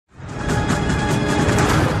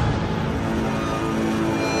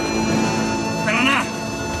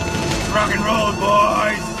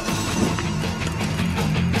boys!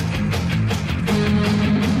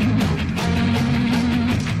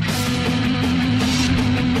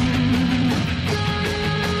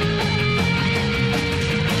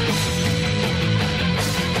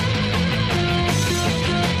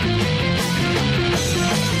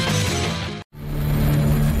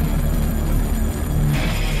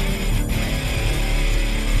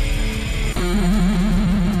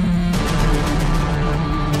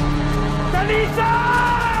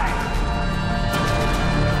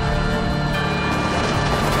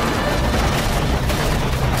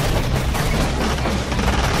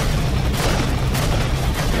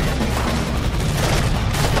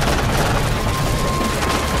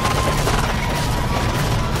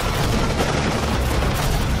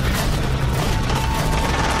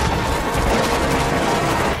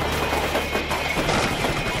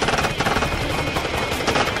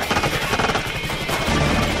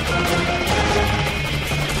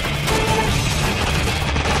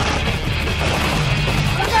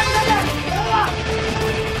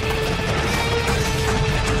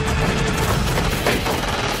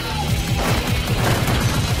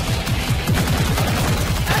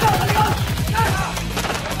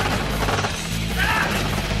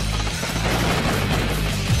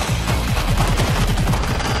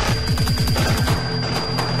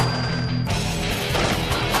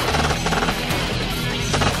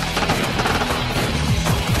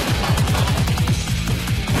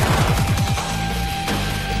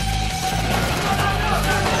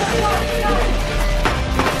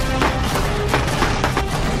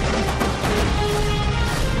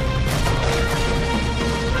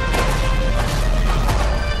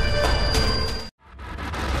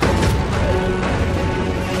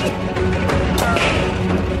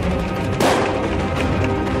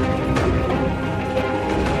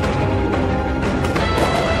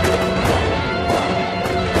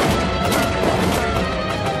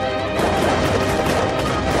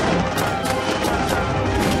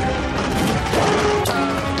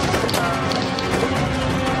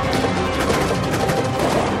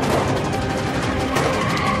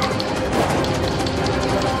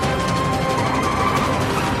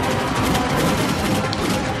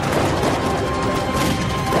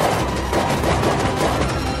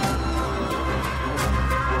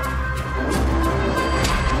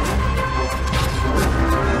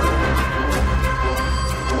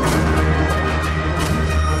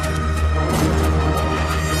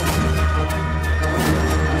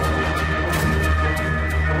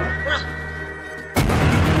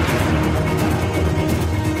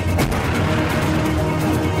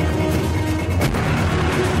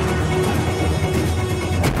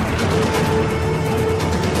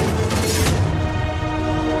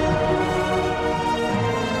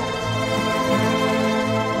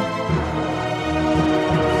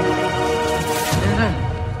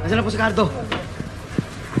 Nasaan na po si Cardo?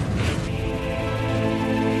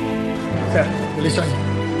 Sir, bilisan.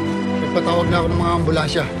 Nagpatawag na ako ng mga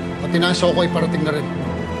ambulansya. Pati na ang Sokoy parating na rin.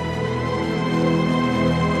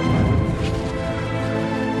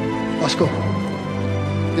 Pasko,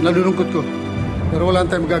 tinalulungkot ko. Pero wala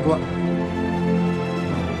tayong magagawa.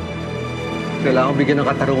 Kailangan bigyan ng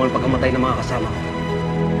katarungan pagkamatay ng mga kasama ko.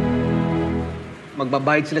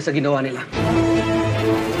 Magbabayad sila sa ginawa nila.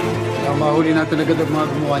 Kaya mahuli natin agad ang mga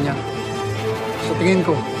gumawa niya. Sa tingin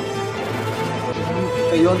ko,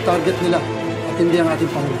 kayo ang target nila at hindi ang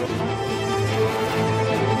ating Pangulo.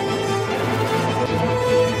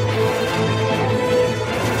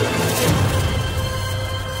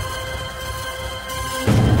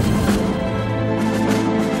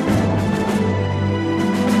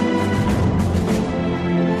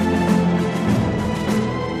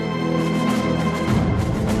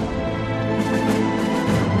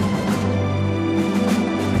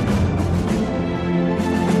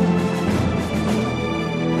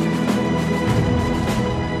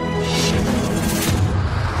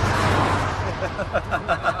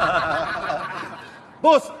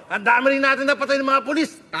 Boss, ang dami rin natin napatay ng mga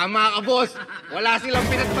pulis. Tama ka, boss. Wala silang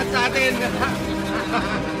pinagpat sa atin.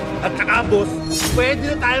 At saka, boss, pwede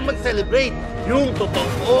na tayo mag-celebrate. Yung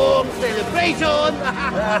totoong celebration.